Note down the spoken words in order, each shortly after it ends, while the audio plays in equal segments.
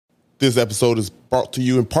This episode is brought to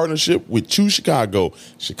you in partnership with Choose Chicago.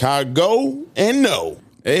 Chicago and no.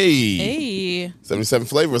 Hey. 77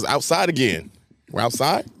 Flavors outside again. We're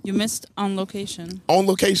outside. You missed on location. On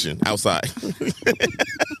location, outside.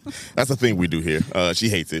 That's a thing we do here. She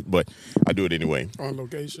hates it, but I do it anyway. On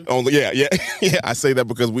location? Yeah. I say that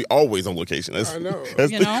because we always on location. I know.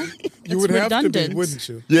 You would redundant. have to be, wouldn't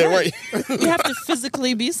you? Yeah, right. You have to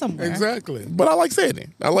physically be somewhere. Exactly. But I like saying it.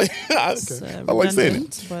 I like saying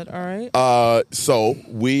it. But all right. So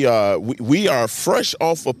we are fresh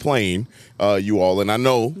off a plane, you all, and I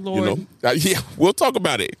know, Lord. we'll talk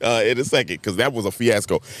about it in a second because that was a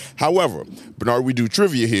fiasco. However, Bernard, we do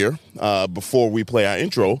trivia here before we play our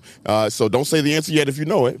intro, so don't say the answer yet if you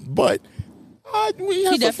know it, but we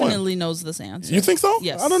have He definitely knows this answer. You think so?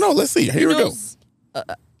 Yes. I don't know. Let's see. Here we go.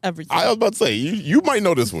 Everything. I was about to say, you might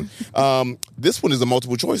know this one. This one is a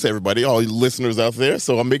multiple choice, everybody, all you listeners out there,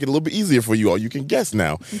 so I'll make it a little bit easier for you all. You can guess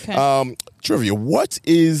now. Okay. Trivia, what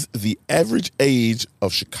is the average age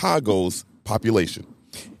of Chicago's population?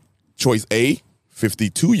 Choice A,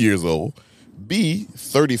 52 years old, B,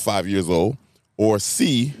 35 years old, or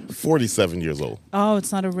C, 47 years old. Oh,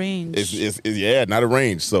 it's not a range. It's not a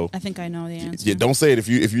range. So I think I know the answer. Yeah, don't say it if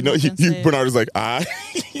you know. Bernard is like,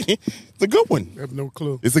 it's a good one. I have no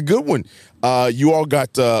clue. It's a good one. You all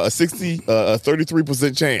got a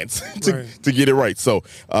 33% chance to get it right. So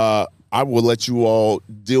I will let you all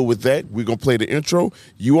deal with that. We're going to play the intro.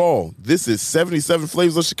 You all, this is 77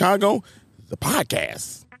 Flavors of Chicago, the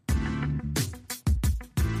podcast.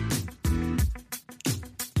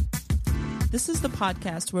 This is the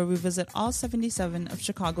podcast where we visit all 77 of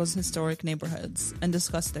Chicago's historic neighborhoods and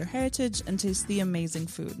discuss their heritage and taste the amazing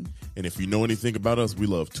food. And if you know anything about us, we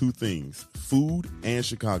love two things, food and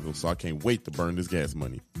Chicago. So I can't wait to burn this gas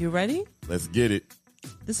money. You ready? Let's get it.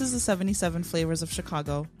 This is the 77 Flavors of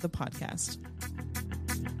Chicago, the podcast.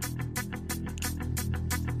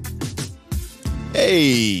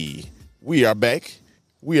 Hey, we are back.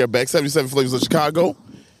 77 Flavors of Chicago.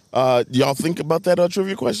 Y'all think about that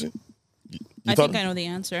trivia question? I think I know the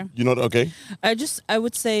answer. You know, okay. I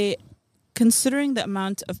would say, considering the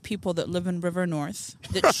amount of people that live in River North,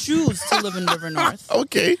 that choose to live in River North,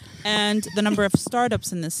 okay, and the number of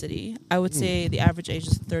startups in the city, I would say the average age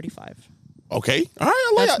is 35. Okay, all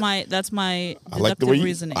right. That's my I like the deductive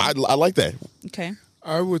reasoning. I like that. Okay.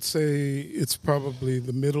 I would say it's probably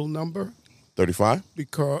the middle number. 35?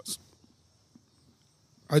 Because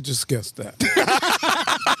I just guessed that.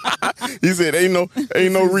 He said, "Ain't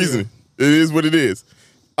no reason. It is what it is."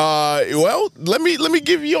 Well, let me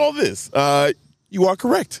give you all this. You are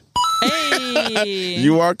correct. Hey,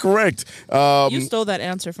 you are correct. You stole that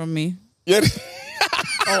answer from me. Yeah.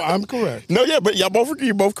 Oh, I'm correct. No, yeah, but you're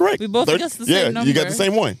both correct. We both guessed the same number. You got the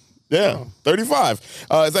same one. Yeah, 35.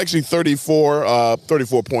 It's actually 34.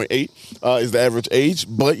 34.8 is the average age.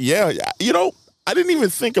 But yeah, I didn't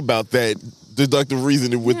even think about that deductive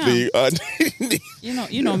reasoning with the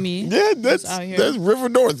you know me. Yeah, that's River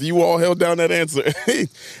North. You all held down that answer.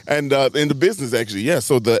 And in the business, actually, yeah.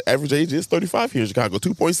 So the average age is 35 here in Chicago.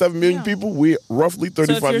 2.7 million people. We're roughly 35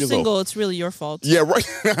 years old. So if you're single, it's really your fault. Yeah, right.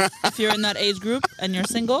 If you're in that age group and you're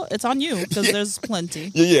single, it's on you because there's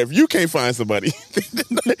plenty. Yeah. If you can't find somebody,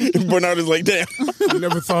 Bernard is like, damn. I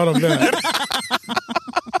never thought of that.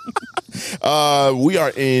 We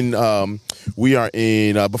are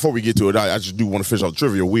in. Before we get to it, I just do want to finish off the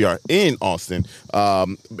trivia. We are in Austin,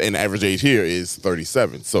 and the average age here is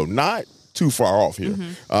 37. So not too far off here.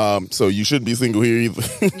 Mm-hmm. So you shouldn't be single here either.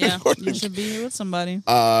 Yeah, you should be here with somebody.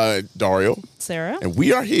 Dario, Sarah, and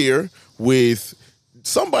we are here with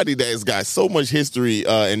somebody that has got so much history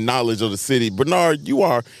and knowledge of the city. Bernard, you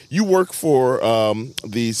work for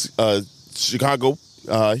the Chicago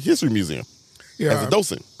History Museum as a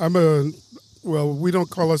docent. Well, we don't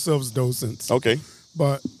call ourselves docents. Okay.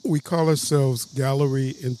 But we call ourselves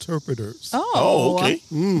gallery interpreters. Oh, okay.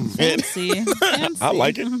 Fancy. I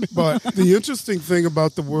like it. But the interesting thing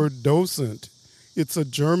about the word docent, it's a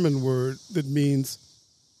German word that means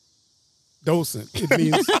docent. It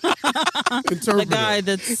means interpreter. The guy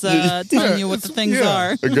that's telling you what the things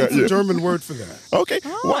are. It's a German word for that. Okay.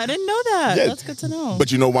 Oh, I didn't know that. Yeah. That's good to know.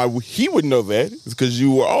 But you know why he would know that? It's because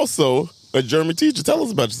you were also a German teacher. Tell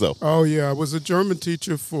us about yourself. Oh, yeah. I was a German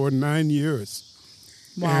teacher for 9 years.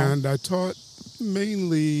 Wow. And I taught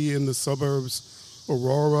mainly in the suburbs,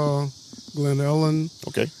 Aurora, Glen Ellen.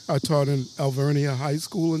 Okay. I taught in Alvernia High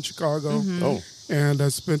School in Chicago. Mm-hmm. Oh. And I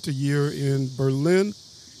spent a year in Berlin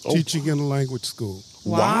teaching in a language school.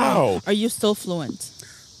 Wow. Are you still fluent?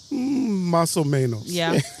 Más o menos.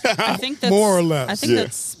 Yeah, I think that's More or less. I think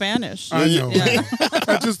that's Spanish. I know. Yeah.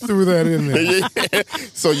 I just threw that in there.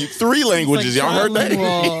 So you 3 languages. Like Y'all heard that?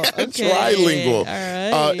 trilingual. Okay. Trilingual.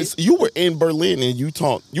 All right. You were in Berlin and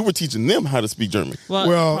you were teaching them how to speak German.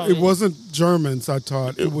 Well, probably. it wasn't Germans I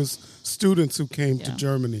taught. It was students who came to Yeah.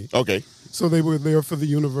 Germany. Okay. So they were there for the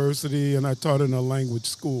university, and I taught in a language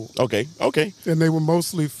school. Okay. And they were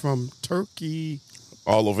mostly from Turkey.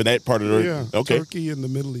 All over that part of the okay. Turkey and the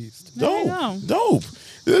Middle East. There you go. Dope.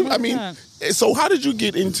 I mean, that. so how did you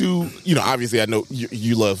get into, obviously I know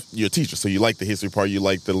you love, you're a teacher, so you like the history part, you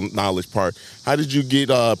like the knowledge part. How did you get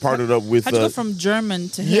partnered up with... How'd you go from German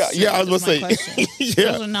to history? Yeah, I was going to say.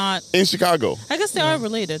 Yeah. Those are not... In Chicago. I guess they are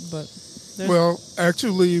related, but... Well,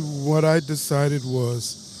 actually, what I decided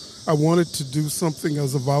was I wanted to do something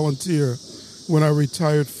as a volunteer when I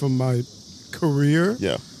retired from my career,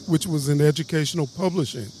 which was in educational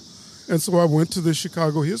publishing. And so I went to the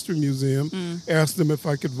Chicago History Museum, asked them if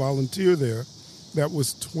I could volunteer there. That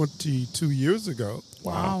was 22 years ago.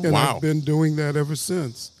 Wow. And I've been doing that ever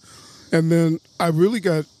since. And then I really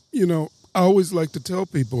got, I always like to tell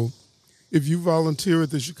people, if you volunteer at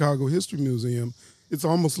the Chicago History Museum, it's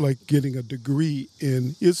almost like getting a degree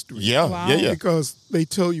in history. Yeah, Wow. yeah. Because they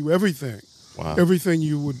tell you everything. Wow. Everything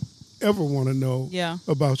you would ever want to know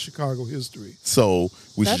about Chicago history. So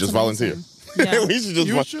we should just volunteer. Yeah. We should just.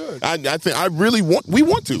 You should. I think I really want. We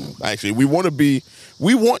want to actually. We want to be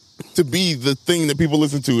the thing that people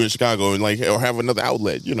listen to in Chicago and or have another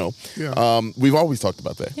outlet. Yeah. We've always talked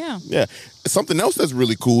about that. Yeah. Something else that's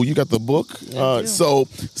really cool. You got the book. So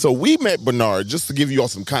we met Bernard, just to give you all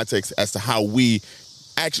some context as to how we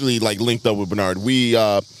actually linked up with Bernard. We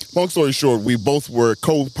long story short, we both were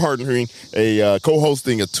co-partnering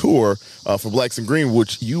co-hosting a tour for Blacks in Green,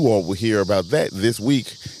 which you all will hear about that this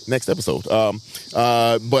week, next episode.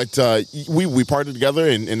 But we partnered together,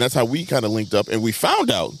 and that's how we kind of linked up, and we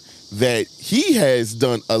found out that he has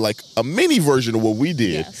done a mini version of what we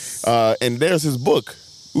did. Yes. And there's his book.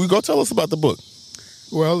 Go tell us about the book.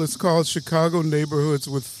 Well, it's called Chicago Neighborhoods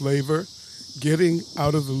with Flavor, Getting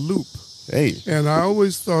Out of the Loop. Hey. And I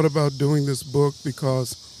always thought about doing this book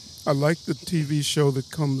because I like the TV show that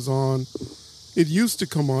comes on. It used to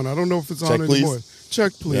come on. I don't know if it's Check, on Please. anymore.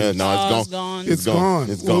 Check, Please. Yeah, no, It's gone. It's gone.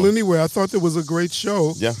 It's Well, gone. anyway, I thought that was a great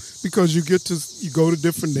show. Yeah. Because you go to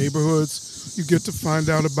different neighborhoods, you get to find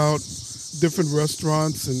out about different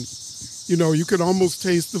restaurants, and you can almost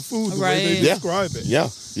taste the food the way they Right. describe it. Yeah.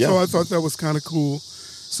 So I thought that was kind of cool.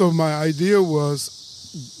 So my idea was,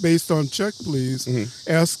 based on Check Please,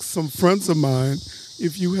 ask some friends of mine,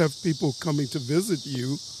 if you have people coming to visit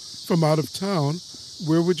you from out of town,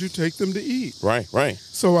 where would you take them to eat? Right.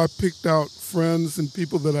 So I picked out friends and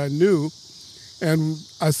people that I knew, and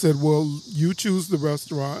I said, well, you choose the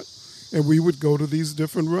restaurant, and we would go to these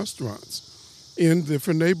different restaurants in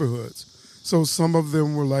different neighborhoods. So some of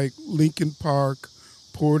them were like Lincoln Park,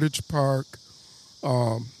 Portage Park,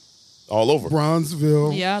 All over.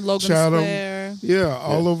 Bronzeville, Yeah, Logan Chatham. Square. Yeah,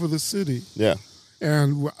 all over the city. Yeah.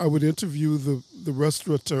 And I would interview the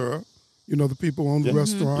restaurateur, the people on the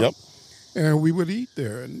restaurant. Yep. And we would eat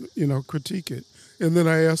there and, critique it. And then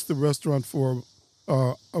I asked the restaurant for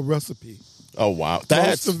a recipe. Oh wow,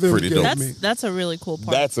 that's of them pretty gave dope. me- That's a really cool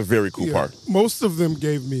part. That's a very cool Yeah. part. Most of them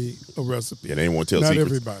gave me a recipe. Yeah, they didn't want to tell Not secrets.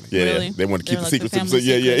 everybody. Yeah, Really? they want to keep They're the like secrets the to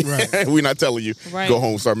themselves. family Yeah. We're not telling you. Right. Go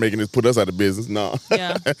home, start making this, put us out of business. No.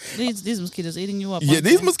 Yeah, these mosquitoes eating you up. Yeah, aren't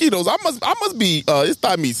these they? mosquitoes. I must be. It's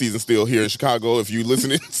thigh meat season still here in Chicago. If you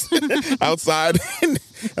listening outside, and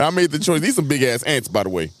I made the choice. These some big ass ants, by the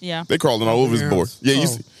way. Yeah. they crawling all over his Ants. board. Yeah, you Oh.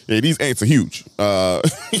 see, yeah, these ants are huge.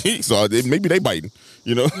 So maybe they biting.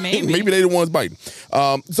 Maybe. Maybe they the ones biting.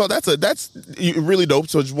 So that's really dope.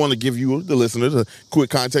 So I just want to give you, the listener, the quick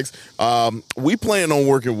context. We plan on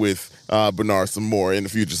working with Bernard some more in the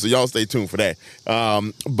future, so y'all stay tuned for that.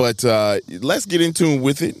 But let's get in tune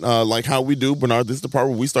with it, like how we do. Bernard, this is the part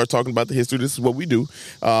where we start talking about the history. This is what we do,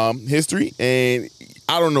 history. And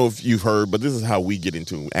I don't know if you've heard, but this is how we get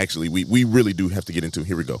into. Actually, we really do have to get into.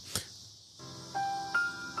 Here we go.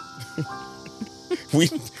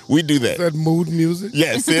 We do that. Is that mood music?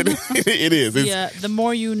 Yes, it is. It's, Yeah, the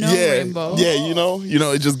more you know, yeah, Rainbow. yeah.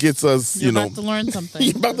 It just gets us. You're about to learn something.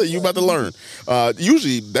 you about to learn.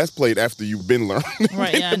 Usually that's played after you've been learned.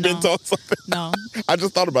 Right, yeah, been no. taught something. No, I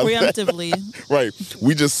just thought about that. preemptively, Right.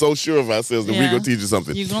 We just so sure of ourselves that we're Yeah. gonna teach you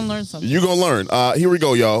something. you're gonna learn something. You're gonna learn. Here we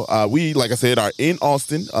go, y'all. We, like I said, are in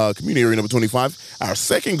Austin, community area number 25. Our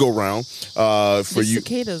second go round for the you.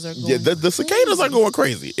 cicadas are going. Yeah, the cicadas are going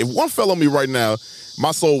crazy. If one fell on me right now,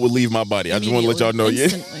 my soul soul would leave my body. I just want to let y'all know.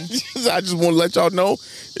 I just want to let y'all know.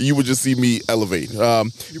 You would just see me elevate.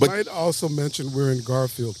 You might also mention we're in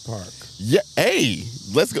Garfield Park. Yeah. Hey,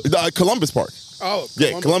 let's go. Columbus Park. Oh,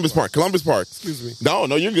 Columbus Park. Columbus Park. Excuse me. No,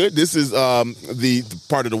 you're good. This is the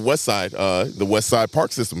part of the West Side,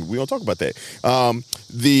 Park system. We don't talk about that.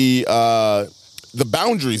 The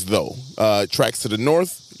boundaries, though, tracks to the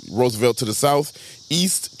north, Roosevelt to the south,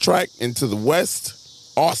 east track into the west,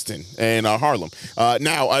 Austin and Harlem.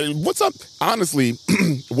 Now, what's up? Honestly,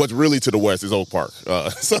 what's really to the west is Oak Park.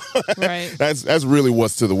 So right. That's really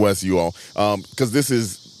what's to the west, you all, because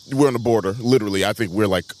we're on the border. Literally, I think we're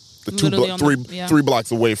like the 3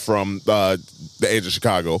 blocks away from the edge of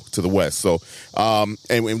Chicago to the west. So,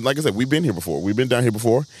 and like I said, we've been here before. We've been down here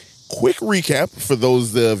before. Quick recap for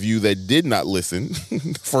those of you that did not listen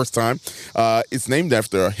first time. It's named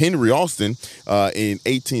after Henry Austin in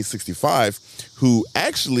 1865, who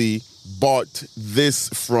actually bought this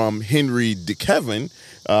from Henry DeKevin.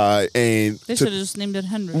 And they should have just named it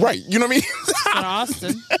Henry. Right. You know what I mean?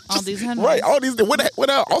 Austin. All these Henrys. Right. All these. Where did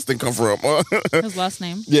Austin come from? His last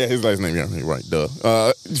name. Yeah, his last name. Yeah, right. Duh.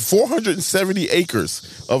 470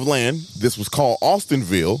 acres of land. This was called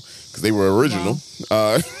Austinville because they were original.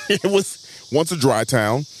 Wow. It was once a dry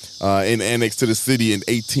town and annexed to the city in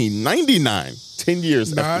 1899. 10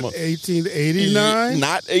 years after. Not 1889?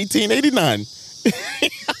 Not 1889.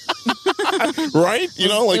 Right? You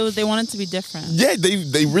know, they wanted to be different. Yeah,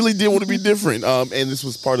 they really did want to be different. And this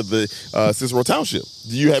was part of the Cicero Township.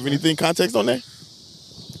 Do you have anything context on that?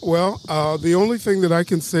 Well, the only thing that I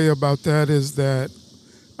can say about that is that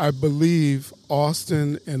I believe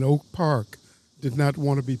Austin and Oak Park did not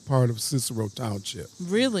want to be part of Cicero Township.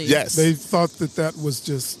 Really? Yes. They thought that was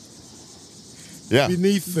just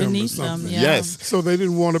beneath them or something. Yeah. Yes. So they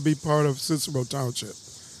didn't want to be part of Cicero Township.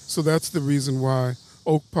 So that's the reason why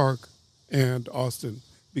Oak Park and Austin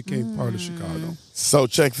became part of Chicago. So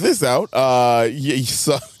check this out.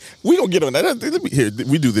 So we gonna get on that. Here,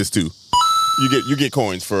 we do this too. You get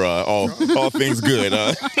coins for all things good.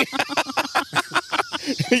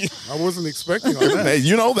 I wasn't expecting all that.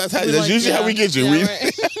 You know, that's usually how we get you. Yeah,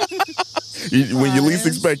 right. When you least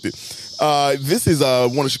expect it. This is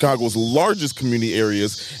one of Chicago's largest community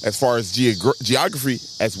areas as far as geography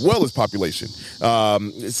as well as population.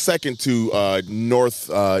 It's second to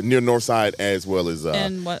near North Side as well as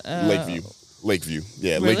Lakeview. Lakeview,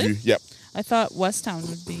 yeah, really? Lakeview. Yep. I thought Westtown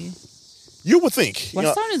would be. You would think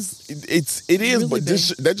Westtown is. It is, really but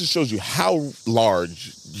that just shows you how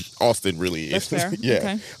large Austin really is. That's fair. Yeah.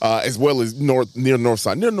 Okay. As well as near North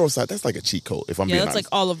Side. Near North Side, that's like a cheat code. If I'm being honest. Yeah, that's like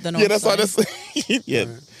all of the North Side. Yeah,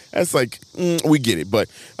 that's like we get it. But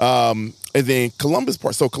and then Columbus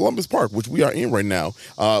Park. So Columbus Park, which we are in right now,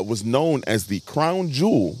 was known as the crown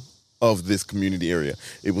jewel of this community area.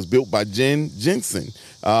 It was built by Jen Jensen.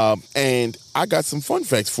 And I got some fun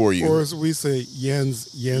facts for you. Or as we say,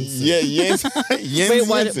 Jens Jensen. Yeah, Jens Wait,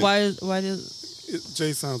 Jensen. why does...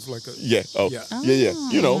 Jay sounds like a... Yeah. Oh. Yeah.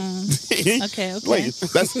 You know. Okay. Like,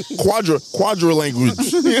 that's quadra language.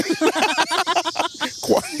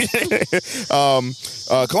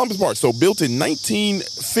 Columbus Park. So built in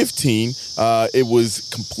 1915, it was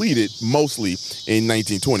completed mostly in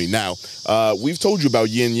 1920. Now, we've told you about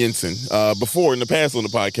Yen Jensen before in the past on the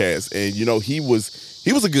podcast, and you know he was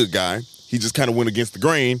a good guy. He just kind of went against the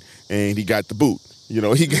grain, and he got the boot. You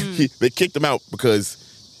know, they kicked him out because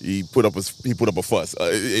he put up a fuss.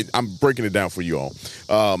 I'm breaking it down for you all.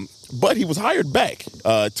 But he was hired back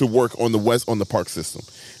to work on the park system.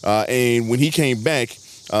 And when he came back,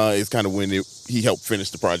 it's kind of when he helped finish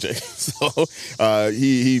the project. So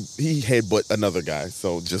he had but another guy.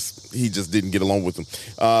 So he just didn't get along with him.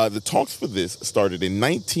 The talks for this started in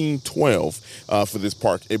 1912 for this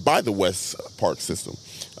park by the West Park system.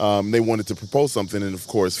 They wanted to propose something, and of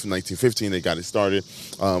course, in 1915 they got it started.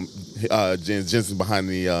 Jensen behind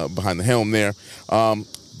the helm there.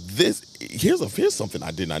 Here's something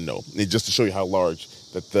I did not know, and just to show you how large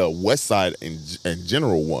that the West Side in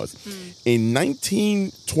general was. In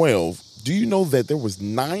 1912, do you know that there was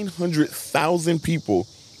 900,000 people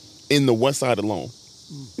in the West Side alone?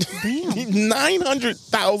 Damn.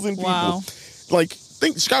 900,000 people. Wow. Like,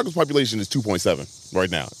 think Chicago's population is 2.7 right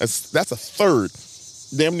now. That's a third.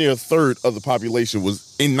 Damn near a third of the population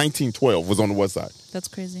was in 1912 was on the West Side. That's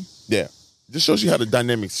crazy. Yeah, just shows you how the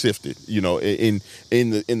dynamics shifted, you know, in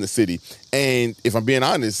the city. And if I'm being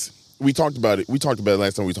honest, we talked about it. We talked about it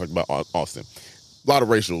last time we talked about Austin. A lot of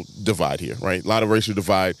racial divide here, right? A lot of racial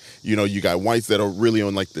divide. You know, you got whites that are really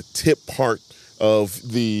on like the tip part of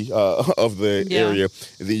the area,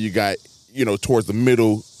 and then you got, you know, towards the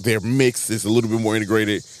middle, they're mixed. It's a little bit more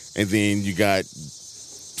integrated, and then you got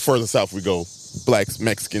further south we go. blacks,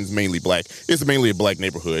 Mexicans, mainly black. It's mainly a black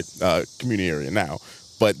neighborhood, community area now.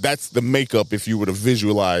 But that's the makeup if you were to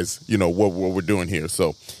visualize, what we're doing here.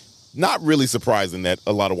 So not really surprising that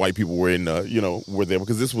a lot of white people were in, were there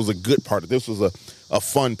because this was a good part this was a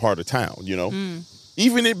fun part of town,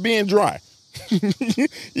 even it being dry.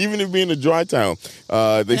 Even it being a dry town.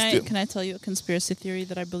 Can I tell you a conspiracy theory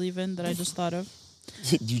that I believe in that I just thought of?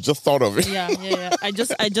 You just thought of it? Yeah. I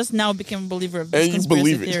just now became a believer of this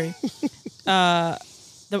conspiracy theory.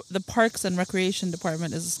 The Parks and Recreation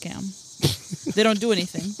Department is a scam. They don't do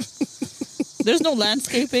anything. There's no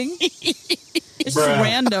landscaping. It's just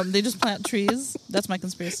random. They just plant trees. That's my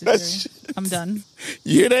conspiracy theory. I'm done.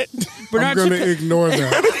 You hear that? I'm going to ignore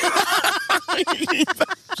that.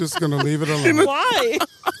 Just going to leave it alone. Why?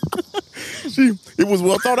 It was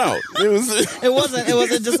well thought out. It wasn't.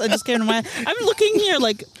 It just came to mind. I'm looking here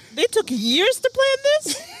like they took years to plan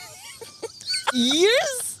this.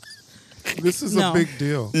 Years? This is a big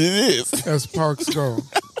deal. It is. As parks go.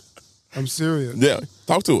 I'm serious. Yeah.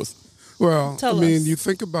 Talk to us. Well, you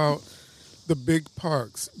think about the big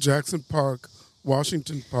parks, Jackson Park,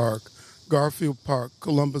 Washington Park, Garfield Park,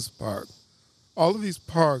 Columbus Park. All of these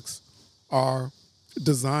parks are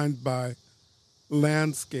designed by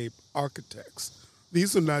landscape architects.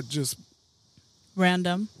 These are not just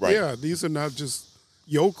random. Right. Yeah, these are not just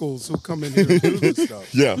yokels who come in here and do this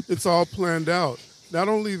stuff. Yeah. It's all planned out. Not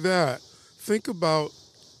only that, think about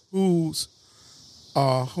whose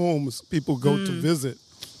homes people go to visit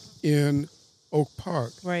in Oak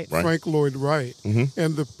Park. Right. Frank Lloyd Wright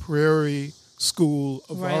and the Prairie School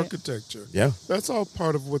of Right. Architecture. Yeah. That's all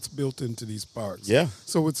part of what's built into these parks. Yeah.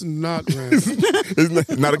 So it's not random.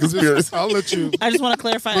 It's not a conspiracy. I'll let you. I just want to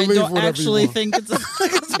clarify. I Believe don't whatever actually you want. think it's a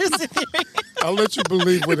conspiracy theory. I'll let you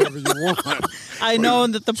believe whatever you want. I know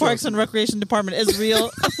that the Parks and Recreation Department is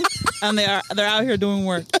real, and they're out here doing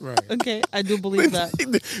work. Right. Okay, I do believe that.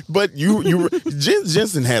 But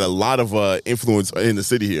Jensen had a lot of influence in the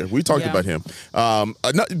city here. We talked about him.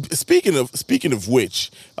 Speaking of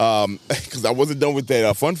which, because I wasn't done with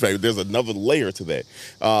that fun fact, there's another layer to that,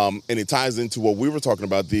 and it ties into what we were talking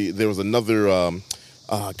about. There was another.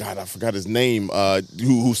 God, I forgot his name.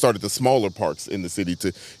 Who started the smaller parks in the city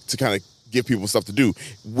to kind of give people stuff to do.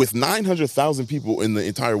 With 900,000 people in the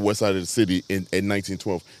entire west side of the city in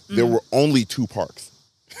 1912, there were only 2 parks.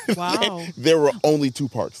 Wow. There were only 2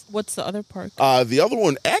 parks. What's the other park? The other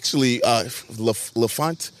one actually,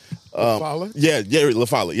 LaFont. Follett? Yeah, La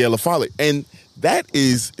Follette. Yeah, La Follette. And that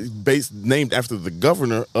is named after the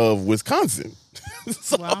governor of Wisconsin.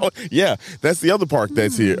 So, wow. Yeah, that's the other park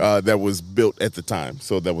that's here that was built at the time.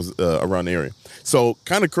 So that was around the area. So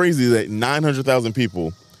kind of crazy that 900,000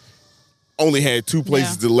 people only had 2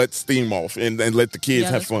 places to let steam off and let the kids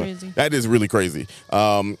have fun. Crazy. That is really crazy.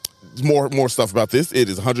 More stuff about this. It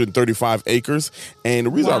is 135 acres, and the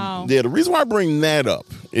reason why I bring that up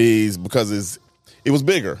is because it was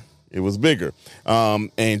bigger. It was bigger.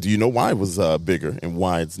 And do you know why it was bigger and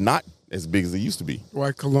why it's not as big as it used to be?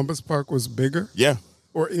 Why Columbus Park was bigger? Yeah.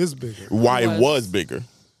 Or is bigger? Why it was bigger?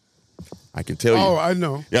 I can tell you. Oh, I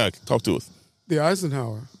know. Yeah, talk to us. The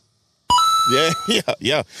Eisenhower.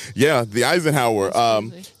 Yeah. The Eisenhower,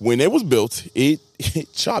 when it was built, it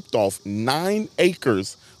chopped off 9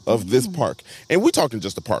 acres of this park. And we're talking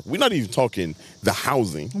just the park. We're not even talking the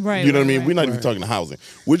housing. Right. You know what I mean? Right. We're not even talking the housing.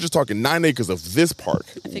 We're just talking 9 acres of this park.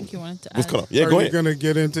 I think you wanted to add. What's going on? Yeah, Are go you ahead. going to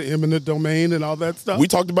get into eminent domain and all that stuff? We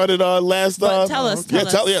talked about it last. But tell us.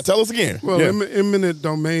 Tell us again. Well, eminent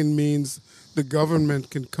domain means the government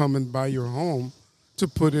can come and buy your home to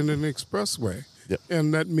put in an expressway. Yep.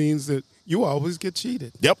 And that means that you always get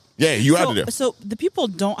cheated. Yep. Yeah, you out of there. So the people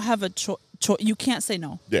don't have a choice. You can't say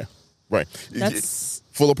no. Yeah. Right. That's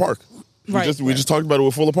Fuller Park. We just talked about it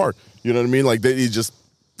with Fuller Park. You know what I mean? Like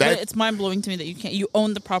it's mind blowing to me that you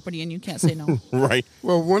own the property and you can't say no. Right.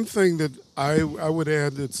 Well, one thing that I would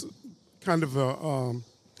add that's kind of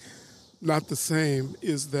not the same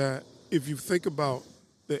is that if you think about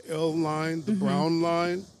the L line, the brown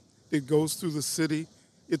line that goes through the city,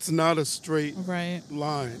 it's not a straight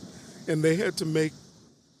line. And they had to make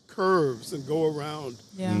curves and go around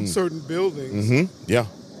certain buildings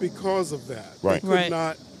because of that. Right. They could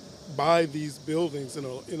not buy these buildings in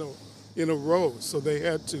a row, so they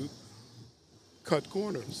had to cut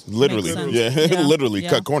corners. Literally, literally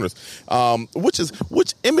cut corners.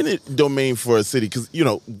 Which eminent domain for a city, because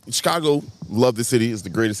Chicago, love the city, it's the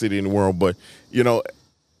greatest city in the world, but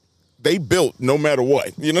they built no matter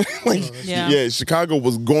what. Chicago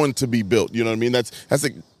was going to be built. You know what I mean?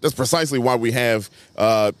 That's precisely why we have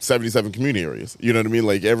 77 community areas. You know what I mean?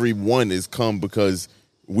 Like every one is come because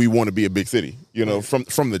we want to be a big city, you know,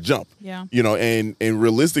 from the jump. Yeah. You know, and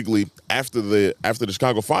realistically, after the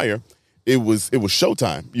Chicago fire, it was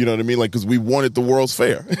showtime. You know what I mean? Like, because we wanted the World's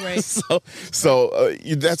Fair. Right. so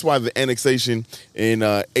that's why the annexation in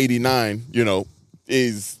 89, you know,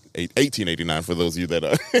 is 1889 for those of you that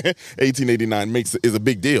 1889 is a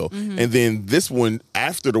big deal. Mm-hmm. And then this one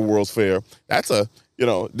after the World's Fair,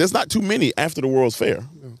 there's not too many after the World's Fair.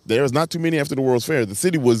 Yeah. There's not too many after the World's Fair. The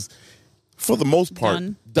city was, for the most part,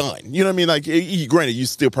 done. You know what I mean? Like, granted, you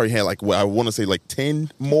still probably had I want to say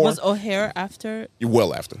 10 more. Was O'Hare after?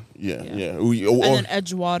 Well after, yeah. And then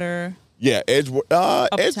Edgewater. Yeah,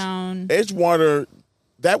 Uptown. Edgewater.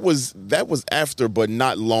 That was after, but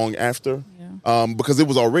not long after. Yeah. Because it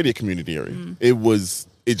was already a community area. Mm.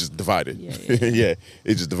 It just divided. Yeah,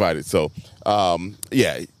 it just divided. So,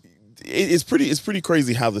 it's pretty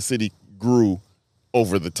crazy how the city grew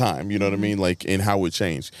over the time, you know what I mean? Like, and how it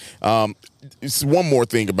changed. It's one more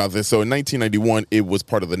thing about this. So in 1991, it was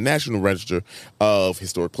part of the National Register of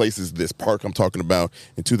Historic Places, this park I'm talking about.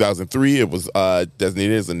 In 2003, it was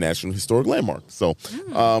designated as a National Historic Landmark. So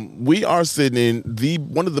we are sitting in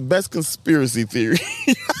one of the best conspiracy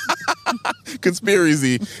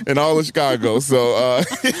in all of Chicago. So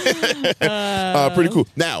pretty cool.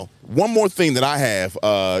 Now, one more thing that I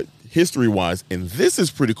have history-wise, and this is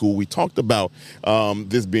pretty cool. We talked about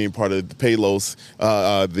this being part of the Palos,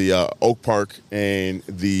 the Oak Park, and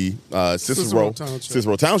the Cicero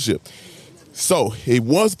Township. So it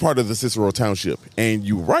was part of the Cicero Township, and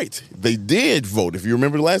you're right. They did vote. If you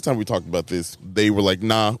remember the last time we talked about this, they were like,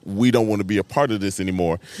 "Nah, we don't want to be a part of this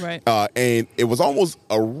anymore." Right. And it was almost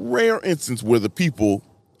a rare instance where the people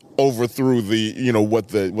overthrew what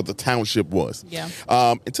the township was. Yeah.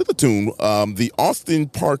 And to the tune, the Austin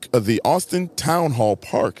Park, the Austin Town Hall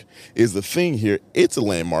Park is the thing here. It's a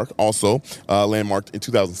landmark, also landmarked in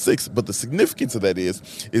 2006. But the significance of that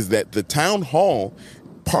is that the Town Hall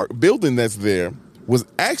Park building that's there was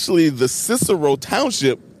actually the Cicero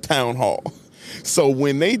Township Town Hall. So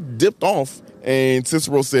when they dipped off and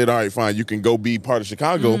Cicero said, "All right, fine, you can go be part of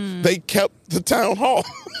Chicago," they kept the town hall.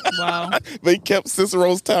 Wow. They kept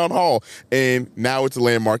Cicero's town hall, and now it's a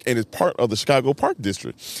landmark, and it's part of the Chicago Park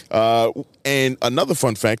District. And another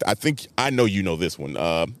fun fact, I know you know this one.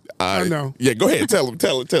 I know. Yeah, go ahead. Tell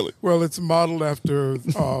it. Well, it's modeled after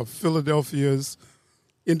Philadelphia's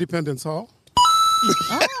Independence Hall.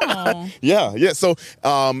 Oh. Yeah. So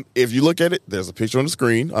if you look at it, there's a picture on the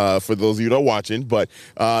screen for those of you that are watching. But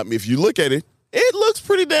if you look at it, it looks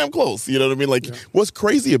pretty damn close. You know what I mean? Like, what's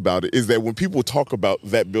crazy about it is that when people talk about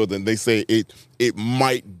that building, they say it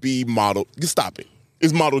might be modeled. Stop it.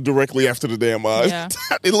 It's modeled directly after the damn.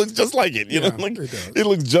 It looks just like it. You know, like it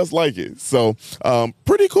looks just like it. So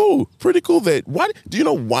pretty cool. Pretty cool. Do you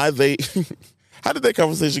know why they? How did that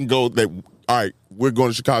conversation go? That all right, we're going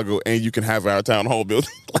to Chicago and you can have our town hall building.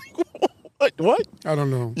 Like what? I don't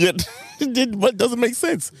know. Yeah, what doesn't make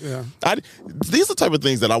sense? Yeah, these are the type of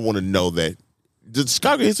things that I want to know. That the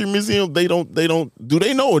Chicago History Museum, they don't. Do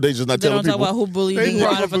they know, or they just not telling people? They don't talk about who bullied you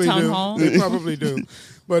out of a town hall. They probably do,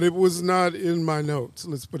 but it was not in my notes.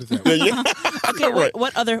 Let's put it that way. Okay, right.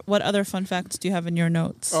 What other fun facts do you have in your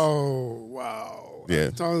notes? Oh wow,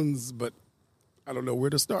 tons, but I don't know where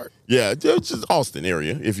to start. Yeah, just Austin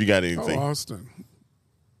area. If you got anything, Austin.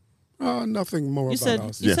 Nothing more about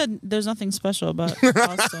Austin. You said there's nothing special about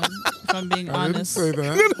Austin, if I'm being honest. I didn't say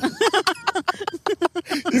that.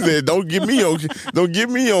 He said, don't get me on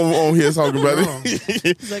here talking about it.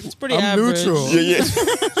 He's like, it's pretty average. Neutral. Yeah.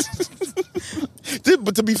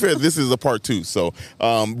 But to be fair, this is a part 2. So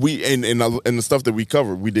we and the stuff that we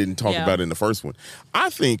covered, we didn't talk about in the first one. I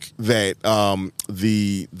think that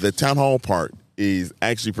the town hall part is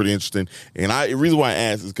actually pretty interesting. And the reason why I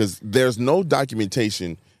asked is because there's no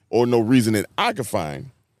documentation or no reason that I could find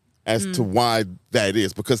as to why that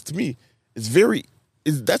is. Because to me,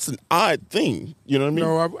 that's an odd thing. You know what I mean?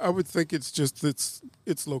 No, I would think it's just its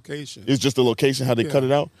location. It's just the location, how they cut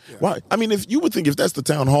it out? Yeah. Why? I mean, if that's the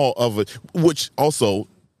town hall of it, which also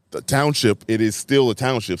the township, it is still a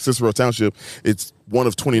township, Cicero Township. It's one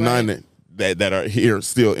of 29 that are here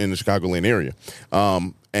still in the Chicagoland area.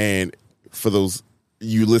 And for those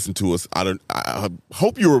you listen to us, I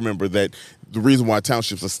hope you remember that the reason why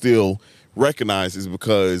townships are still recognized is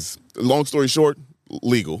because, long story short,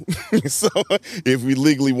 legal. So if we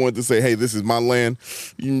legally wanted to say, hey, this is my land,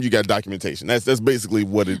 you got documentation. That's basically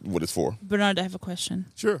what it's for. Bernard, I have a question.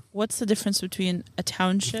 Sure. What's the difference between a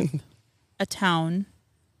township, a town,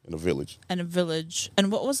 and a village?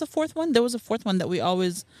 And what was the fourth one? There was a fourth one that we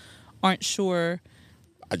always aren't sure.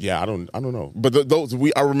 Yeah, I don't know. But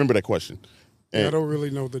I remember that question. I don't really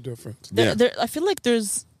know the difference. I feel like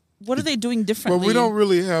there's what are they doing differently? Well, we don't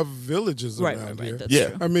really have villages around here. That's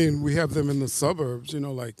true. I mean, we have them in the suburbs.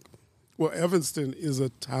 Evanston is a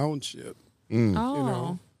township.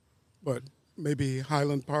 But maybe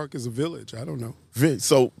Highland Park is a village. I don't know.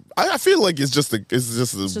 So I feel like it's just a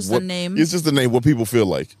name. It's just a name. What people feel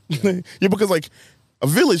like. Yeah, because like a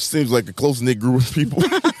village seems like a close knit group of people.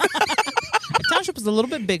 A township is a little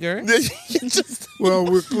bit bigger. Well,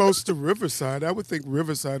 we're close to Riverside. I would think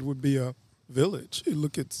Riverside would be a village.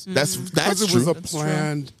 That's because it was a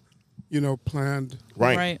planned, planned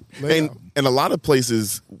right. And a lot of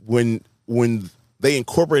places when they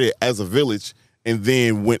incorporated it as a village and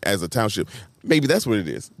then went as a township. Maybe that's what it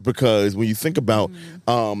is. Because when you think about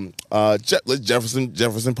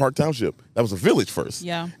Jefferson Park Township, that was a village first.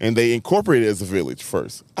 Yeah. And they incorporated it as a village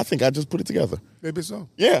first. I think I just put it together. Maybe so.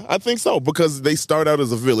 Yeah, I think so. Because they start out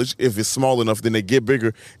as a village. If it's small enough, then they get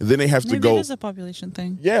bigger. And then they have to go. Maybe it is a population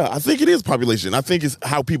thing. Yeah, I think it is population. I think it's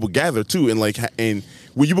how people gather too. And and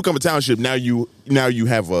when you become a township, now you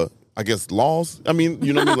have laws. I mean,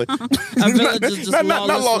 you know what I mean? Like, a village is just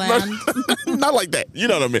lawless land. Not like that. You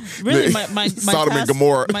know what I mean? Really, my Sodom and task,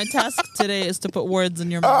 Gomorrah. my task today is to put words in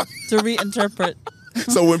your mouth to reinterpret.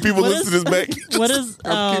 So when people listen to this back, what is?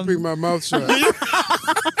 I'm keeping my mouth shut.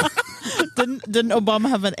 Didn't Obama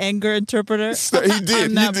have an anger interpreter? He did.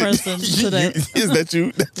 I'm that person today. Is that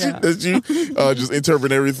you? That's you? Just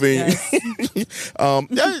interpret everything. Yes.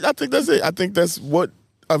 I think that's it. I think that's what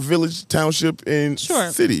a village, township, and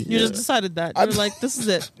city. You just decided that. You're like, this is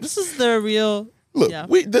it. This is the real. Look,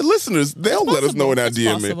 the listeners, they'll let us know in our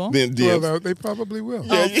DM. Then DMs. Well, they probably will.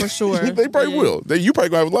 Oh, for sure. They probably will. You probably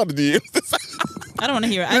gonna have a lot of DMs. I don't want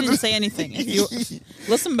to hear it. I didn't say anything. If you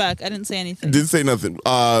listen back, I didn't say anything. Didn't say nothing.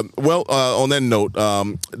 On that note,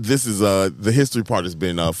 this is the history part has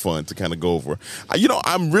been fun to kind of go over.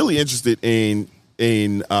 I'm really interested in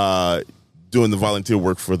doing the volunteer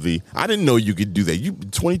work for I didn't know you could do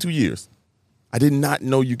that. 22 years. I did not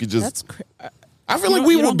know you could just. That's I feel like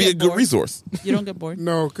we would be a good resource. You don't get bored?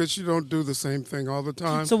 No, because you don't do the same thing all the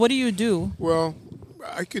time. So what do you do? Well,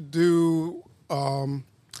 I could do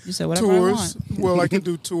you said whatever tours. I want. Well, I could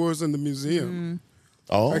do tours in the museum.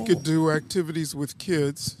 Oh. I could do activities with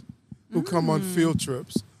kids who come on field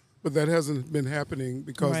trips, but that hasn't been happening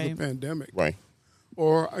because of the pandemic. Right.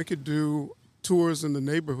 Or I could do tours in the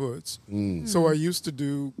neighborhoods. So I used to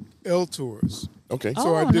do L tours. Okay.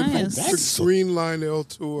 So I did nice. the Green Line L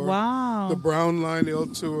tour. Wow. The Brown Line L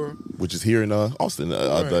tour. Which is here in Austin,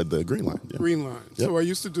 the Green Line. Yeah. Green Line. Yep. So I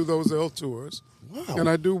used to do those L tours. Wow. And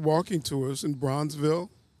I do walking tours in Bronzeville.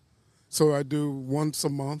 So I do once a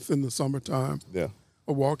month in the summertime. Yeah.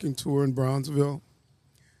 A walking tour in Bronzeville.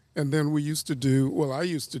 And then I used to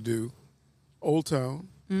do Old Town.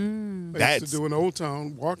 I used to do an Old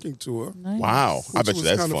Town walking tour. Nice. Wow. I bet you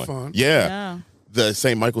that's fun. Yeah. The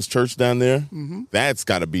St. Michael's Church down there. Mm-hmm. That's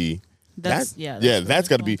got to be. That's got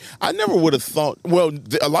to be. I never would have thought. Well,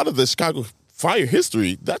 a lot of the Chicago fire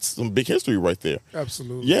history. That's some big history right there.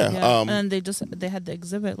 Absolutely. Yeah. And they had the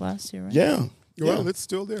exhibit last year, right? Yeah. Well, it's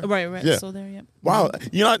still there. Right. Yeah. It's still there. Yep. Wow.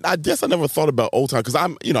 I guess I never thought about Old Town because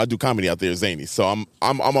I do comedy out there, Zany. So I'm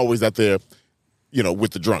always out there.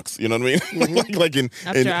 With the drunks, you know what I mean? like in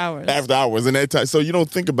hours. After hours and that time. So you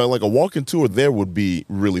don't think about like a walking tour there would be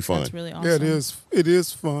really fun. That's really awesome. Yeah, it is. It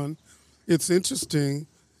is fun. It's interesting,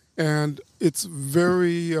 and it's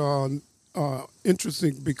very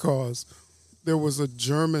interesting because there was a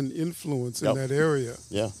German influence in that area.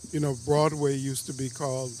 Yeah. Broadway used to be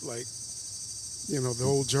called the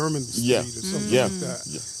old German street or something like that.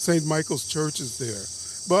 Yeah. St. Michael's Church is there.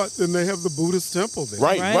 But then they have the Buddhist temple there.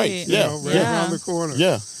 Right. Yeah. Around the corner.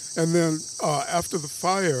 Yeah. And then after the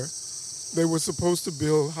fire, they were supposed to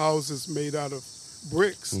build houses made out of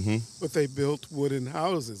bricks, but they built wooden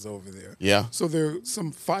houses over there. Yeah. So there are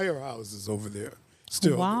some firehouses over there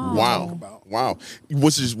still. Wow.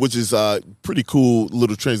 Which is pretty cool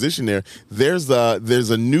little transition there. There's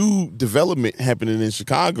a new development happening in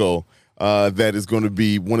Chicago that is going to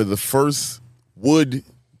be one of the first wood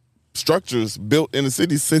structures built in the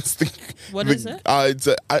city since is it? I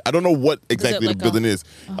don't know what exactly the building is.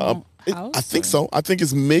 House, I think so. I think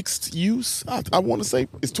it's mixed use. I want to say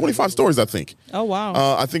it's 25 stories, I think. Oh,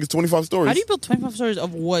 wow. I think it's 25 stories. How do you build 25 stories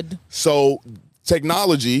of wood? So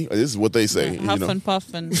technology, this is what they say. Huff and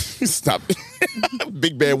puff and... Stop it.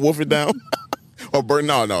 Big bad wolf it down. Or burn.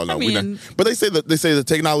 No. I mean, but they say the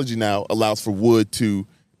technology now allows for wood to,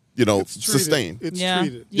 sustain. It's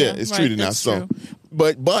treated. Yeah, it's treated now. So,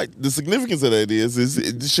 but the significance of that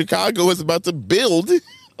is Chicago is about to build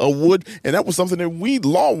a wood, and that was something that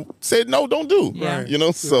law said no, don't do.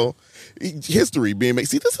 Yeah. So history being made.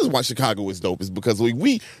 See, this is why Chicago is dope. Is because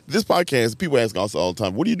this podcast, people ask us all the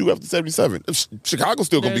time, what do you do after 77? Chicago's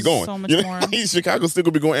still gonna be going. So much more. Chicago's still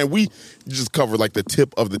gonna be going, and we just cover like the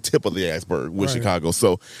tip of the iceberg with Chicago.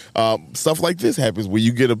 So stuff like this happens where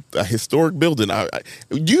you get a historic building.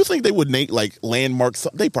 Do you think they would like landmark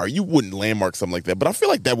something? You wouldn't landmark something like that, but I feel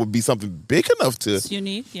like that would be something big enough to. It's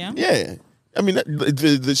unique, yeah. Yeah, I mean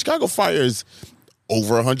the Chicago Fire is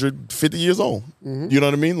over 150 years old. Mm-hmm. You know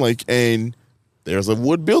what I mean? Like, and there's a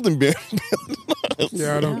wood building being built.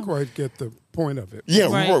 Yeah, I don't quite get the point of it. Yeah,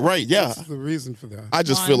 right. Yeah, what's the reason for that? I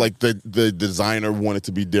just feel like the designer wanted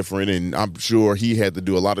to be different, and I'm sure he had to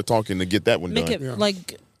do a lot of talking to get that one done. Make it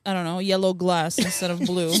like, I don't know, yellow glass instead of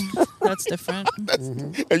blue. That's different.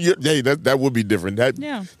 That would be different.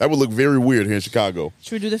 That would look very weird here in Chicago.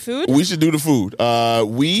 Should we do the food? We should do the food.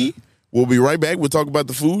 We'll be right back. We'll talk about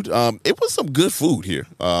the food. It was some good food here,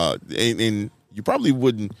 and you probably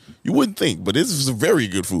wouldn't think, but this is very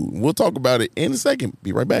good food. We'll talk about it in a second.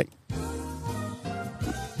 Be right back.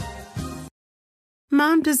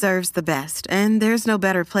 Mom deserves the best, and there's no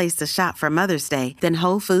better place to shop for Mother's Day than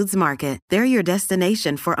Whole Foods Market. They're your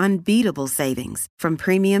destination for unbeatable savings, from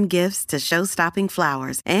premium gifts to show-stopping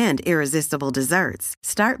flowers and irresistible desserts.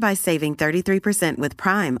 Start by saving 33% with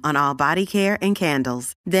Prime on all body care and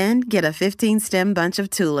candles. Then get a 15-stem bunch of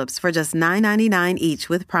tulips for just $9.99 each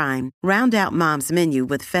with Prime. Round out Mom's menu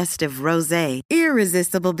with festive rosé,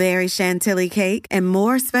 irresistible berry chantilly cake, and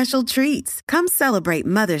more special treats. Come celebrate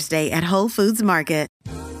Mother's Day at Whole Foods Market.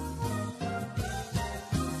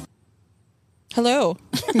 Hello.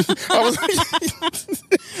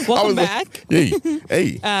 Welcome back. Hey.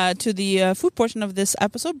 To the food portion of this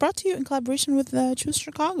episode, brought to you in collaboration with Choose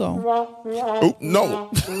Chicago. Oh, no.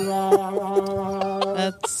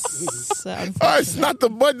 That's unfortunate. It's not the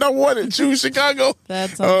button I wanted. Choose Chicago.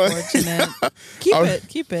 That's unfortunate.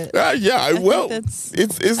 Keep it.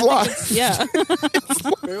 It's live. Yeah.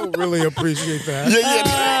 They'll really appreciate that.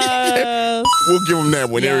 Yeah. We'll give them that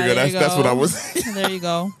one. There we go. That's what I was. There you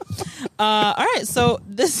go. All right, so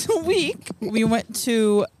this week we went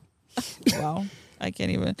to,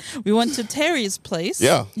 we went to Terry's place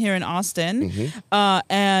here in Austin. Mm-hmm.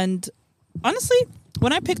 And honestly,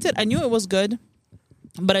 when I picked it, I knew it was good,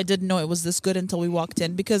 but I didn't know it was this good until we walked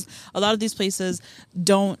in, because a lot of these places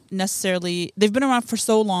don't necessarily, they've been around for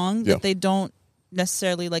so long that they don't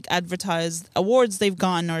necessarily like advertise awards they've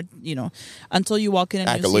gotten, or, until you walk in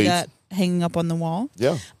and you see that hanging up on the wall.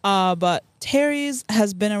 Yeah. But Terry's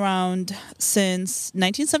has been around since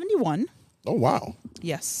 1971. Oh, wow.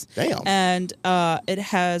 Yes. Damn. And it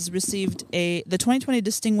has received the 2020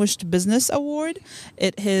 Distinguished Business Award.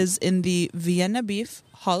 It is in the Vienna Beef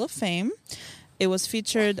Hall of Fame. It was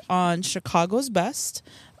featured on Chicago's Best.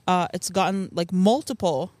 It's gotten like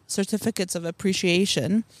multiple certificates of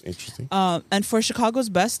appreciation. Interesting. And for Chicago's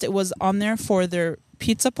Best, it was on there for their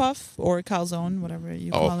pizza puff or calzone, whatever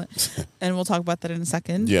you call it. And we'll talk about that in a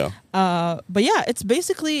second. Yeah. But yeah,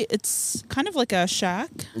 it's kind of like a shack.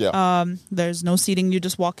 Yeah. There's no seating. You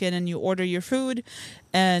just walk in and you order your food,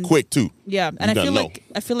 and quick too. Yeah. And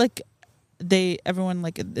I feel like everyone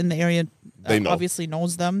like in the area obviously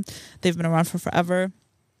knows them. They've been around for forever.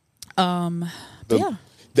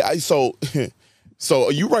 So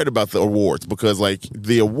you're right about the awards, because like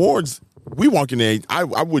the awards, we walk in there, I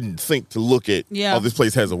wouldn't think to look at, this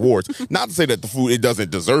place has awards. Not to say that the food, it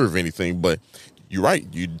doesn't deserve anything, but you're right.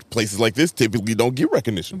 Places like this typically don't get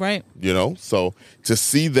recognition. Right. So to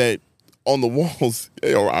see that on the walls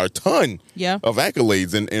are a ton of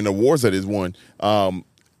accolades and awards that is won.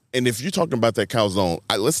 And if you're talking about that calzone,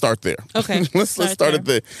 let's start there. Okay. let's start it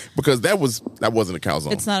there, because that wasn't a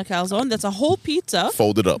calzone. It's not a calzone. That's a whole pizza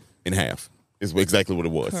folded up in half. Is exactly what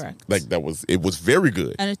it was. Correct. Like it was very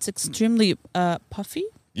good. And it's extremely puffy.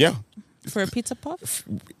 Yeah. For a pizza puff?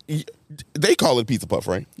 They call it pizza puff,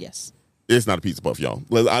 right? Yes. It's not a pizza puff, y'all.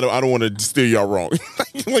 I don't want to steer y'all wrong.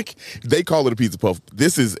 Like, they call it a pizza puff.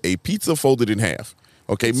 This is a pizza folded in half.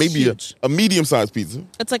 Okay, it's maybe a medium-sized pizza.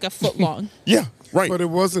 It's like a foot long. Yeah, right. But it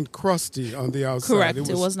wasn't crusty on the outside. Correct.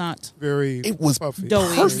 It was not. It was puffy.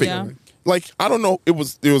 Doughy, perfect. Yeah. Like, I don't know. It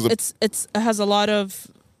has a lot of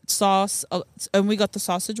sauce, and we got the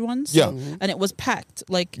sausage ones. Yeah. And it was packed.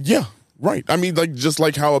 Like, yeah. Right. I mean, like, just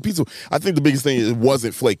like how a pizza, I think the biggest thing is it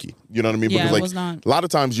wasn't flaky. You know what I mean? Yeah, because, like, it was not. A lot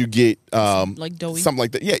of times you get like doughy. Something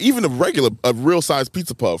like that. Yeah, even a real size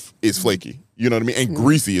pizza puff is flaky. You know what I mean? And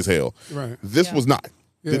greasy as hell. Right. This was not.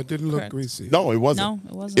 Yeah, it didn't look greasy. No, it wasn't. No,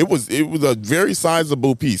 it wasn't. It was a very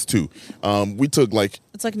sizable piece too. We took like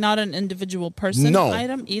it's like not an individual person No.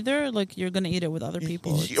 item either. Like you're gonna eat it with other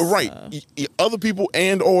people. It's, right, other people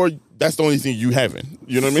and or that's the only thing you having.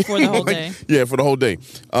 You know what I mean? For the whole day. Yeah, for the whole day.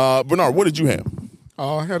 Bernard, what did you have?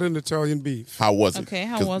 I had an Italian beef. How was it? Okay,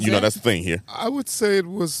 how 'Cause was you know it? that's the thing here. I would say it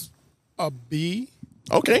was a B.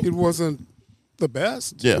 Okay. It wasn't the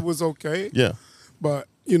best. Yeah. It was okay. Yeah. But,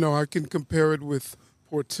 you know, I can compare it with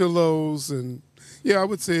Portillo's and, yeah, I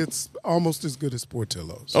would say it's almost as good as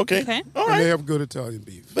Portillo's. Okay. Okay. All And they right. have good Italian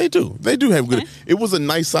beef. They do. They do have good. Okay. It was a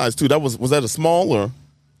nice size too. Was that a small or?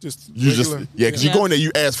 Just You regular. just because you go in there,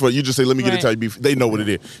 you ask for it. You just say, "Let me get Right. Italian beef." They know what it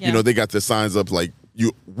is. Yeah. You know, they got the signs up like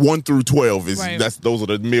you 1 through 12 is Right. those are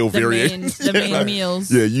the meal the variations. main, the main meals.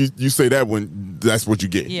 Yeah, you say that one, that's what you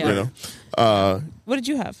get. Yeah. You know, What did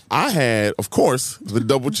you have? I had, of course, the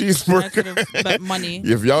double I could cheeseburger. have bet money.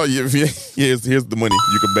 If here's the money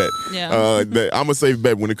you can bet. Yeah. I'm a safe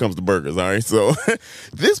bet when it comes to burgers. All right, so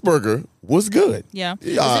this burger was good. Yeah. Was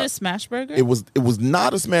it a smash burger? It was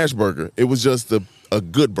not a smash burger. It was just a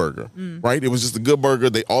good burger, right? It was just a good burger.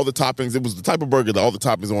 All the toppings. It was the type of burger that all the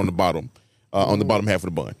toppings are on the bottom half of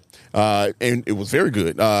the bun, and it was very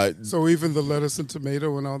good. So even the lettuce and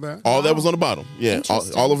tomato and all that? All that was on the bottom. Yeah,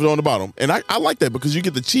 all of it on the bottom, and I like that because you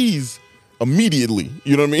get the cheese immediately.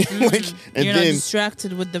 You know what I mean? Like, and You're not then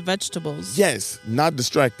distracted with the vegetables. yes, not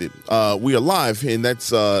distracted. We are live, and that's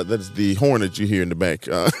the horn that you hear in the back.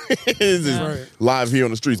 It's just Right. live here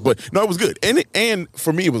on the streets. But no, it was good, and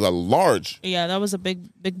for me, it was a large. Yeah, that was a big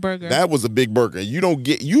burger. That was a big burger.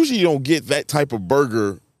 Usually you don't get that type of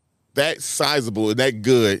burger that sizable and that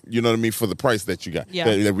good, you know what I mean, for the price that you got. Yeah.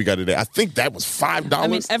 That we got today. I think that was $5. I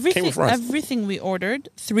mean, Came with fries. everything we ordered,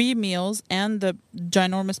 3 meals and the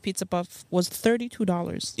ginormous pizza puff was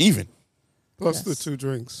 $32. Even. Plus Yes. the 2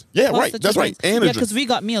 drinks. Yeah, Plus right. the That's two right. drinks. And a yeah, drink. because we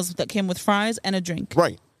got meals that came with fries and a drink.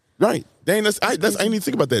 Right. Dang, I didn't even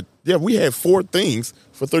think about that. Yeah, we had 4 things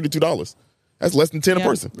for $32. That's less than 10 Yeah. a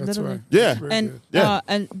person. That's Literally. right. Yeah. That's very And good. Yeah.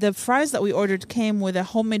 and the fries that we ordered came with a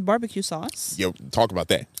homemade barbecue sauce, Yeah, talk about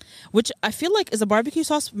that. which I feel like is a barbecue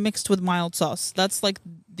sauce mixed with mild sauce. That's like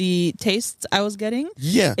the taste I was getting.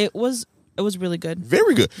 Yeah. It was really good.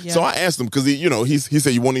 Very good. Yeah. So I asked him because he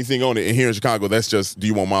said you want anything on it, and here in Chicago that's just do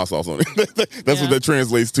you want mild sauce on it? That's Yeah. what that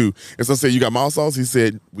translates to. And so I said you got mild sauce. He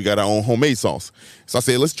said we got our own homemade sauce. So I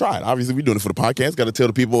said let's try it. Obviously we're doing it for the podcast. Got to tell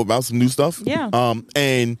the people about some new stuff. Yeah.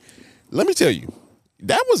 And let me tell you,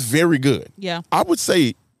 that was very good. Yeah. I would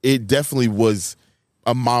say it definitely was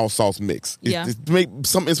a mild sauce mix. Yeah. It made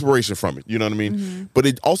some inspiration from it. You know what I mean? But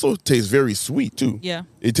it also tastes very sweet too. Yeah.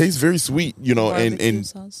 It tastes very sweet. You know, Barbecue and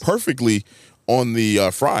sauce. perfectly on the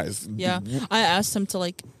fries. Yeah, I asked him to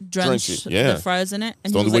like drench Drench it, yeah. the fries in it,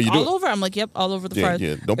 and the he was only way like, you do "All it." over." I'm like, "Yep, all over the Yeah, fries."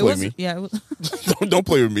 yeah, don't It play was- with me. Yeah, it was, don't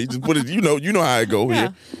play with me. Just put it. You know how I go Yeah.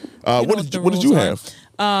 here. know What the did you rules have?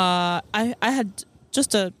 are. I had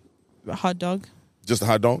just a hot dog, Just a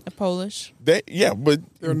hot dog. a Polish, But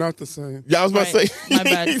They're not the same. yeah, I was about to Right. say. My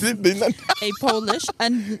bad. They're not- a Polish,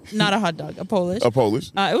 and not a hot dog, a Polish. a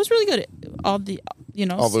Polish. It was really good. All the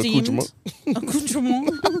All the steamed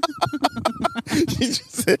accoutrement.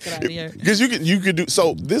 Get outta here. Because you could do.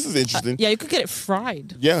 So this is interesting. Yeah, you could get it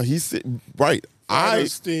fried, Yeah, he said right. Fried or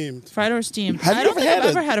steamed. fried or steamed. Have I you don't ever think had I've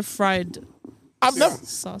ever had a fried I've never.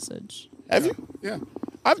 sausage. Have you? Yeah.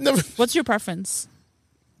 I've never. What's your preference?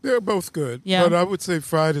 They're both good. Yeah. But I would say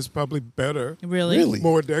fried is probably better. Really? Really?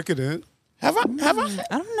 More decadent. Have I? I don't know.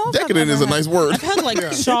 If I've Decadent ever is a had- nice word. I've had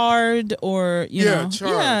like charred or Yeah, know.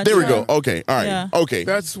 charred. Yeah, There we charred. go. Okay. All right. Yeah. Okay.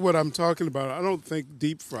 That's what I'm talking about. I don't think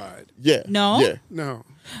deep fried. Yeah. No? Yeah. No.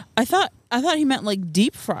 I thought he meant like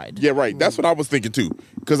deep fried. Yeah. Right. That's what I was thinking too.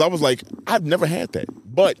 Because I was like, I've never had that,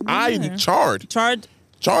 but I charred. Charred.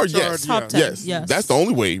 Charred. Charred, Yes. Top 10. Yes. Yes. That's the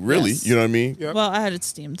only way, really. Yes. You know what I mean? Yep. Well, I had it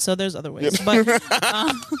steamed, so there's other ways. But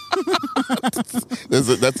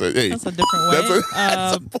That's a hey. that's a different way.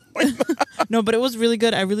 That's a point. No, but it was really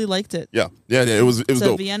good. I really liked it. Yeah. It was It's a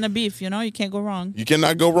dope. Vienna beef, you can't go wrong. You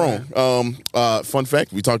cannot go wrong. Fun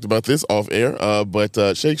fact: we talked about this off air, but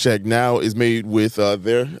Shake Shack now is made with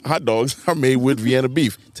their hot dogs are made with Vienna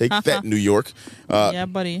beef. Take that, New York. Yeah,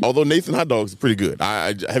 buddy. Although Nathan hot dogs are pretty good.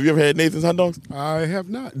 Have you ever had Nathan's hot dogs? I have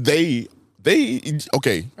not. They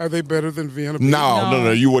okay. Are they better than Vienna beef?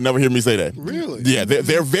 No. You will never hear me say that. Really? Yeah,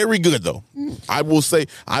 they're very good though. I will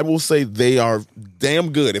say they are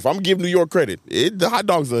damn good. If I'm giving New York credit, the hot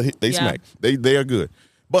dogs they smack. They are good.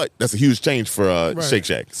 But that's a huge change for Shake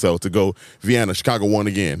Shack. So to go Vienna, Chicago won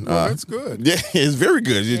again. Well, that's good. Yeah, it's very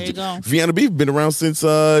good. There you go. Vienna beef been around since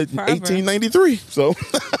 1893. So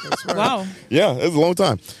That's right. Wow. yeah, it's a long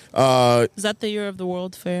time. Is that the year of the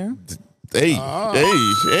World Fair? Hey.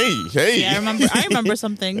 Yeah, I remember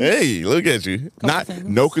something. Hey, look at you.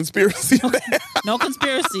 No conspiracy. No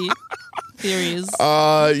conspiracy theories.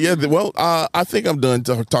 I think I'm done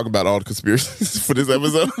talking about all the conspiracies for this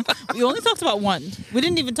episode. We only talked about one. We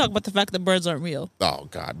didn't even talk about the fact that birds aren't real. Oh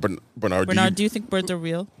God, Bernard. Do you think birds are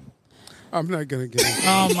real? I'm not going to get into it.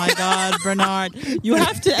 Oh my God, Bernard. You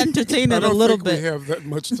have to entertain it a little bit. We have that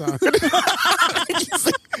much time.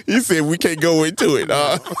 You said we can't go into it.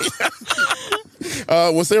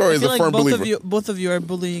 Sarah is a firm believer. Both of you are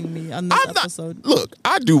bullying me on this episode. Look,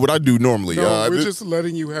 I do what I do normally. No, we're just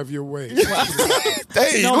letting you have your way.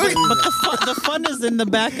 Hey, no, but the fun is in the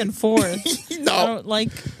back and forth. No.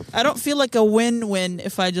 I don't feel like a win-win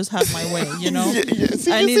if I just have my way, you know? Yeah.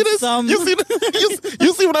 See, I need some... You see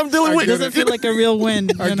what I'm dealing with? It doesn't feel like a real win,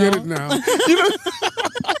 I get it now.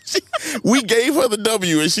 We gave her the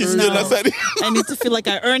W and she still not said it. I need to feel like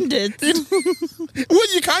I earned it.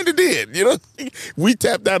 Well, you kind of did, We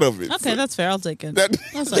tapped out of it. Okay, that's fair. I'll take it.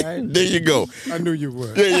 That's all right. There you go. I knew you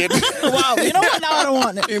would. Yeah. Wow, you know what? Now I don't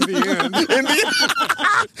want it. In the end.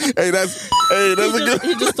 Hey, that's a good...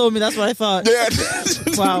 He just told me that's what I thought. Yeah.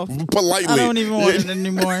 Wow. Politely. I don't even want it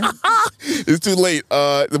anymore. It's too late.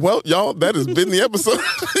 Well, y'all, that has been the episode.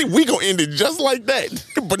 We gonna end it just like that.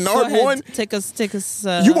 Bernard won. Take us.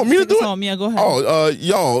 You want me to do it? Home. Yeah, go ahead. Oh,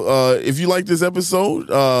 y'all, if you like this episode,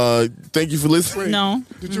 thank you for listening. Wait, no.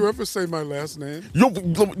 Did you ever say my last name?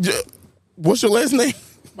 What's your last name?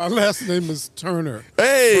 My last name is Turner.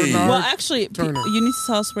 Hey. Bernard well, actually, Turner. You need to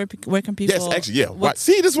tell us where can people... Yes, actually, yeah. Right.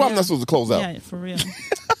 See, this is why I'm not supposed to close out. Yeah, for real.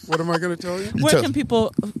 What am I going to tell you? Where can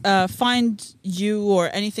people find you or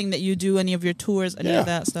anything that you do, any of your tours, any of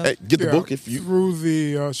that stuff? Hey, get the book if you... Through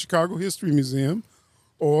the Chicago History Museum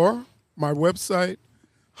or my website,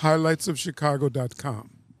 highlightsofchicago.com.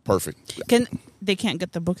 Perfect. They can't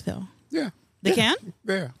get the book, though? Yeah. They can?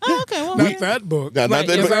 Yeah. Oh, okay. Well, Not that book. Not that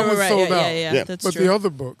book. That was sold out. Yeah, that's but true. the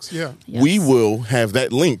other books, yeah. Yes. We will have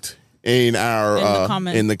that linked in our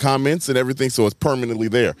in the comments and everything, so it's permanently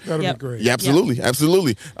there. That'll be great. Yeah, absolutely.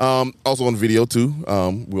 Also on video too.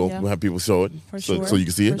 We'll have people show it so you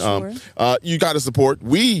can see it. Sure. You got to support.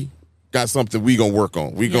 We got something we gonna work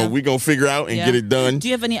on. We gonna figure out and get it done. Do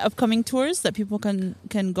you have any upcoming tours that people can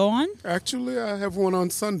go on? Actually, I have one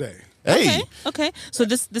on Sunday. Hey. Okay. So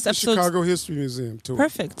this episode, Chicago History Museum tour.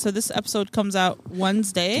 Perfect. So this episode comes out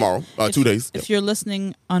Wednesday. Tomorrow. 2 days. If you're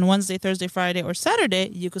listening on Wednesday, Thursday, Friday, or Saturday,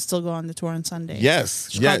 you could still go on the tour on Sunday. Yes.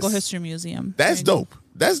 Chicago History Museum. That's dope.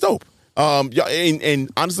 That's dope. And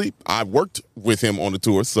honestly, I worked with him on the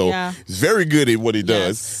tour, so he's very good at what he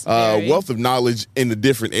does. Wealth of knowledge in the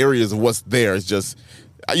different areas of what's there is just,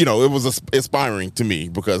 it was inspiring to me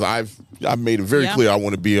because I made it very clear I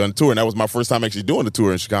want to be on tour, and that was my first time actually doing the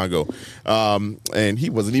tour in Chicago. And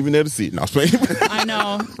he wasn't even there to see it. No, I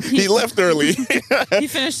know. He left early. He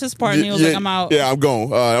finished his part and he was like, I'm out. Yeah, I'm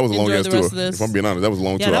going. That was a long ass tour. If I'm being honest, that was a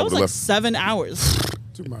long tour. Yeah, that was like 7 hours.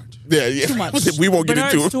 Too much. Yeah. Too much. We won't get into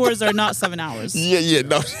it. Bernard's tours are not 7 hours.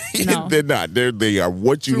 No. They're not. They are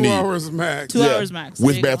what you need. 2 hours max. 2 hours max.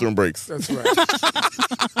 With bathroom breaks. That's right.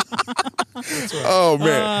 That's right. Oh,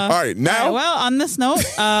 man. All right. Now. All right, well, on this note,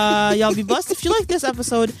 y'all be blessed. If you like this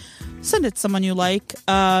episode, send it to someone you like.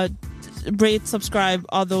 Rate, subscribe,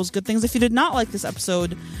 all those good things. If you did not like this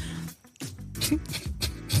episode...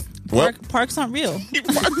 Parks aren't real.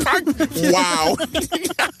 Wow.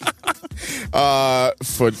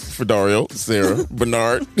 For Dario, Sarah,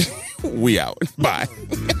 Bernard, we out. Bye.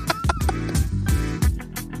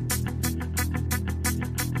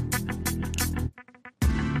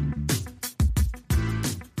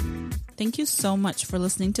 Thank you so much for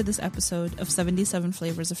listening to this episode of 77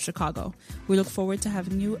 Flavors of Chicago. We look forward to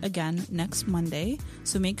having you again next Monday.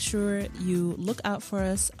 So make sure you look out for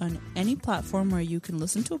us on any platform where you can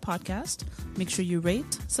listen to a podcast. Make sure you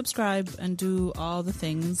rate, subscribe, and do all the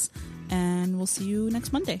things. And we'll see you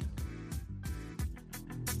next Monday.